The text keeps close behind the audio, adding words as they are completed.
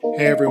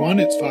Hey everyone,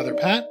 it's Father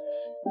Pat,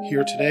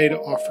 here today to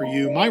offer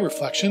you my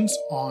reflections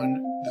on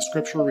the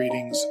scripture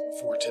readings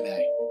for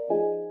today.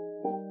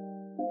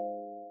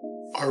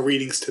 Our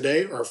readings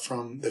today are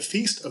from the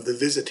Feast of the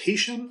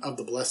Visitation of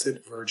the Blessed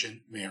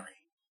Virgin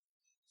Mary.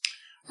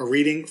 A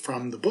reading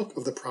from the book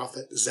of the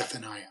prophet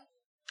Zephaniah.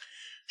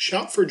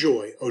 Shout for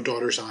joy, O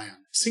daughter Zion.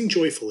 Sing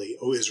joyfully,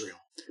 O Israel.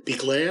 Be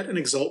glad and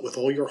exult with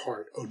all your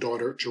heart, O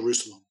daughter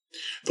Jerusalem.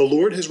 The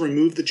Lord has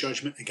removed the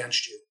judgment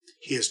against you.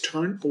 He has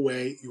turned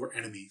away your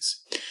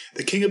enemies.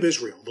 The King of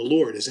Israel, the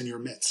Lord, is in your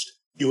midst.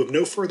 You have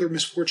no further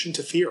misfortune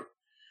to fear.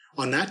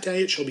 On that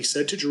day it shall be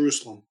said to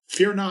Jerusalem,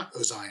 Fear not,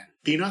 O Zion,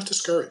 be not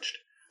discouraged.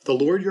 The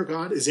Lord your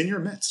God is in your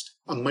midst,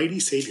 a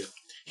mighty Savior.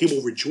 He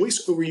will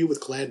rejoice over you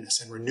with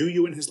gladness and renew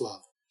you in his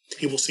love.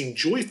 He will sing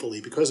joyfully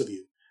because of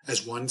you,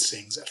 as one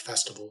sings at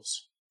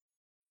festivals.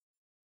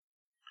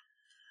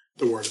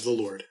 The word of the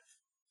Lord.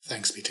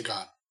 Thanks be to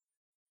God.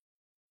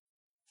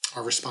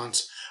 Our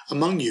response: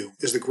 Among you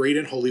is the great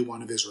and holy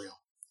one of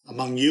Israel.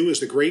 Among you is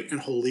the great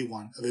and holy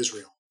one of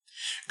Israel.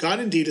 God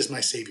indeed is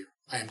my Savior.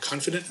 I am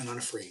confident and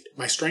unafraid.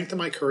 My strength and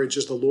my courage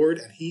is the Lord,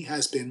 and he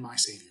has been my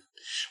Savior.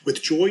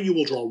 With joy you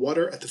will draw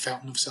water at the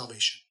fountain of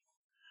salvation.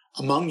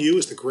 Among you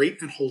is the great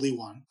and holy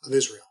one of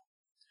Israel.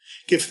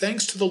 Give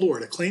thanks to the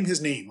Lord, acclaim his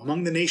name.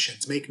 Among the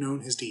nations make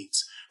known his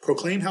deeds.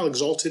 Proclaim how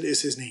exalted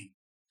is his name.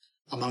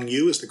 Among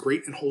you is the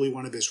great and holy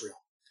one of Israel.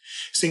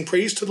 Sing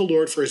praise to the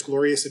Lord for his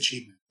glorious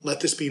achievement.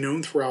 Let this be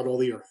known throughout all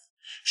the earth.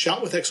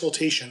 Shout with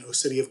exultation, O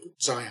city of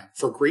Zion,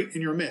 for great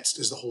in your midst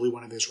is the Holy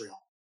One of Israel.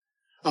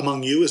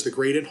 Among you is the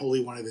great and holy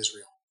one of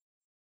Israel.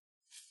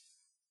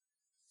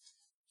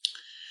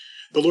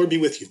 The Lord be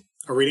with you.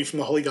 A reading from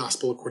the Holy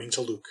Gospel according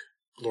to Luke.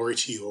 Glory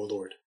to you, O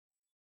Lord.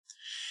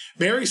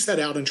 Mary set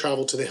out and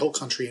traveled to the hill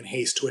country in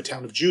haste to a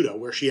town of Judah,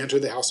 where she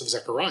entered the house of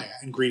Zechariah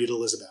and greeted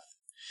Elizabeth.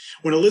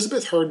 When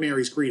Elizabeth heard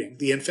Mary's greeting,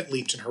 the infant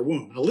leaped in her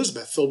womb, and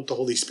Elizabeth, filled with the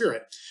Holy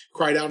Spirit,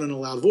 cried out in a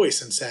loud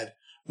voice and said,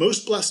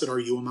 Most blessed are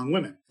you among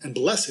women, and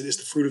blessed is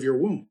the fruit of your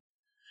womb.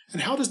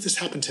 And how does this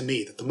happen to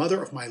me, that the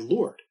mother of my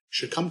Lord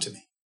should come to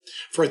me?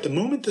 For at the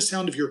moment the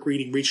sound of your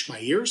greeting reached my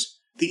ears,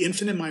 the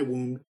infant in my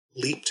womb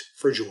leaped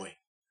for joy.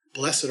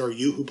 Blessed are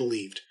you who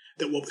believed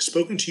that what was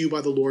spoken to you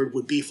by the Lord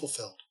would be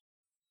fulfilled.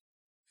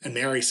 And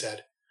Mary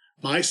said,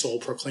 My soul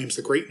proclaims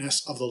the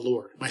greatness of the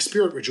Lord. My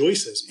spirit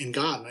rejoices in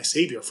God, my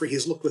Savior, for he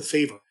has looked with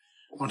favor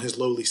on his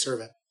lowly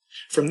servant.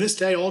 From this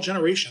day all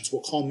generations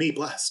will call me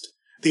blessed.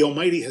 The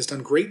Almighty has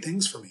done great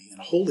things for me,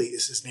 and holy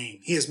is his name.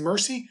 He has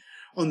mercy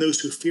on those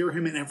who fear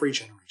him in every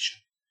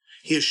generation.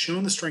 He has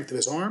shown the strength of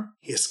his arm.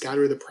 He has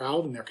scattered the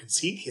proud in their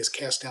conceit. He has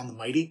cast down the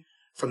mighty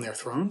from their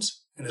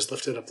thrones, and has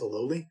lifted up the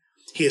lowly.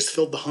 He has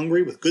filled the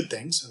hungry with good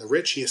things, and the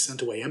rich he has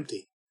sent away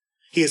empty.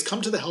 He has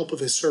come to the help of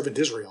his servant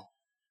Israel,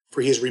 for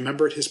he has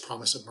remembered his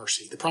promise of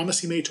mercy, the promise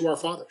he made to our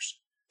fathers,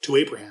 to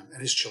Abraham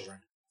and his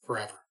children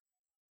forever.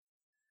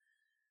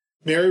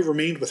 Mary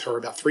remained with her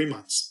about 3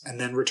 months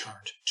and then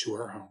returned to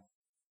her home.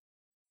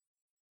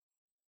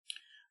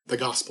 The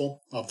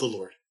Gospel of the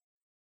Lord.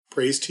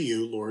 Praise to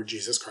you, Lord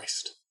Jesus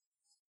Christ.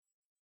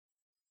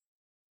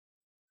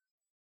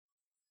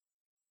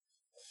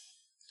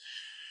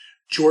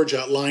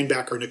 Georgia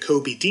linebacker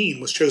Nakobe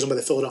Dean was chosen by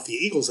the Philadelphia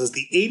Eagles as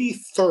the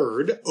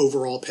 83rd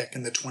overall pick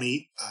in the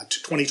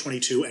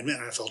 2022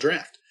 NFL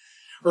Draft,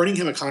 earning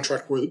him a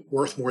contract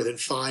worth more than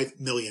 $5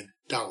 million.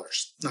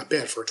 Not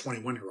bad for a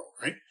 21-year-old,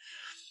 right?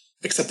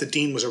 Except that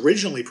Dean was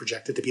originally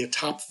projected to be a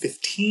top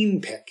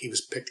 15 pick. He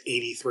was picked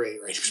 83,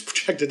 right? He was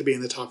projected to be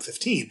in the top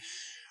 15,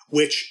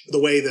 which,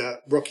 the way the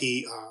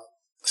rookie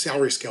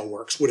salary scale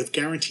works, would have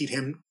guaranteed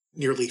him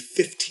nearly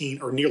 $16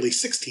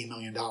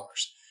 million.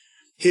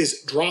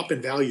 His drop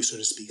in value, so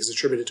to speak, is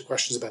attributed to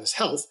questions about his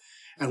health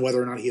and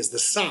whether or not he has the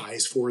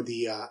size for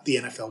the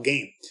NFL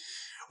game.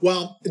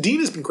 While Dean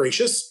has been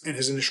gracious in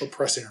his initial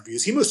press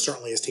interviews, he most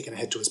certainly has taken a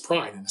hit to his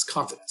pride and his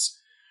confidence.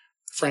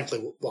 Frankly,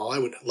 while I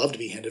would love to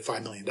be handed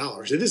 $5 million,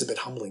 it is a bit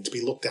humbling to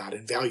be looked at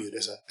and valued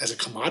as a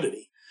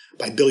commodity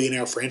by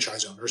billionaire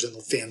franchise owners and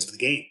the fans of the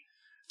game.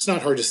 It's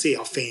not hard to see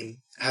how fame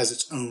has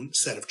its own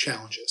set of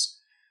challenges.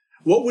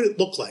 What would it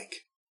look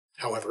like,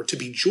 however, to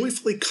be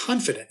joyfully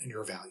confident in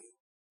your value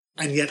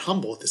and yet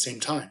humble at the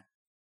same time?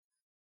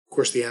 Of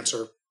course, the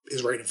answer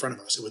is right in front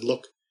of us. It would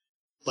look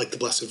like the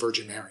Blessed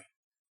Virgin Mary.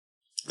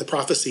 The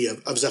prophecy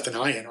of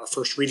Zephaniah in our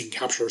first reading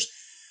captures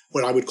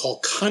what I would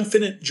call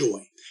confident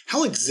joy.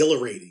 How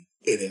exhilarating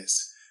it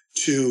is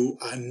to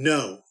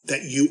know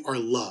that you are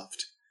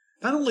loved,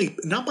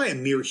 not by a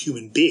mere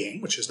human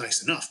being, which is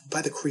nice enough, but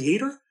by the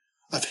Creator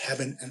of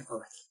heaven and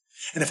earth.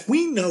 And if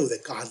we know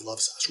that God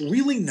loves us,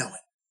 really know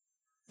it,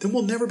 then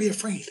we'll never be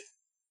afraid.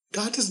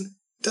 God doesn't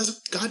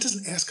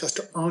ask us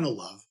to earn a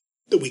love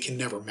that we can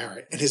never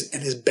merit, and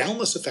his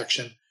boundless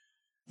affection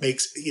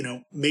makes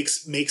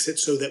it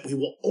so that we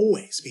will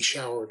always be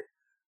showered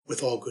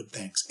with all good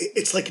things.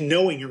 It's like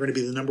knowing you're going to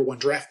be the number one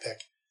draft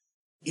pick,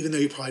 even though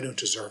you probably don't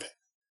deserve it.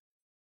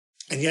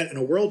 And yet, in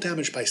a world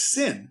damaged by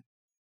sin,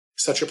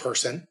 such a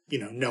person,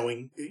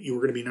 knowing you were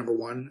going to be number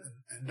one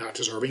and not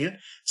deserving it,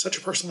 such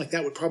a person like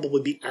that would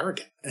probably be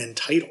arrogant and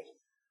entitled.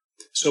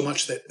 so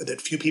much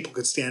that few people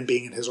could stand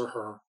being in his or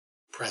her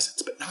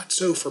presence. But not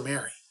so for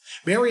Mary.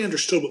 Mary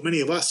understood what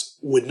many of us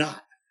would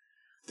not,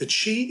 that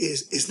she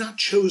is not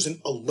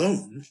chosen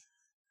alone,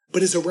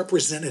 but is a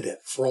representative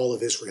for all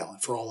of Israel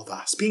and for all of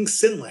us. Being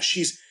sinless,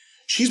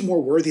 she's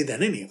more worthy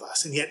than any of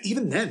us. And yet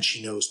even then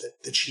she knows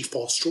that she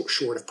falls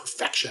short of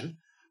perfection,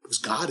 because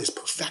God is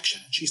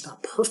perfection and she's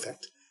not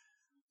perfect.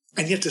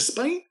 And yet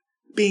despite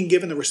being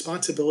given the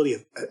responsibility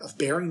of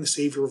bearing the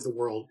Savior of the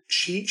world,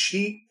 she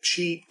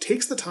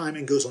takes the time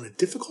and goes on a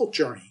difficult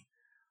journey,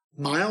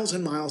 miles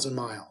and miles and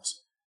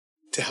miles,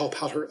 to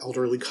help out her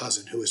elderly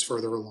cousin who is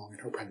further along in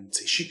her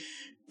pregnancy.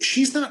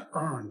 She's not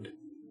earned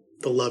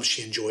the love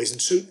she enjoys,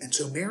 and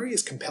so Mary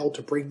is compelled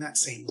to bring that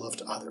same love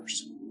to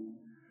others.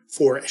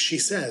 For, as she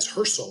says,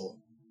 her soul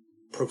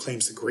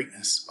proclaims the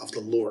greatness of the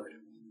Lord.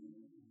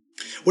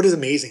 What is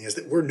amazing is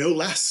that we're no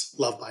less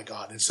loved by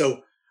God, and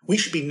so we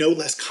should be no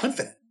less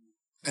confident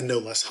and no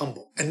less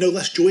humble and no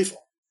less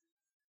joyful.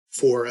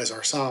 For, as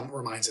our psalm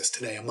reminds us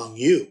today, among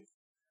you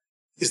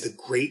is the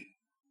great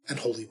and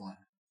holy one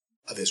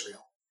of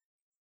Israel.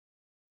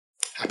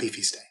 Happy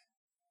feast day.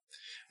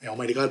 May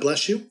Almighty God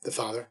bless you, the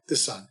Father, the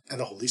Son, and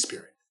the Holy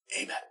Spirit.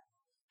 Amen.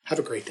 Have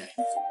a great day.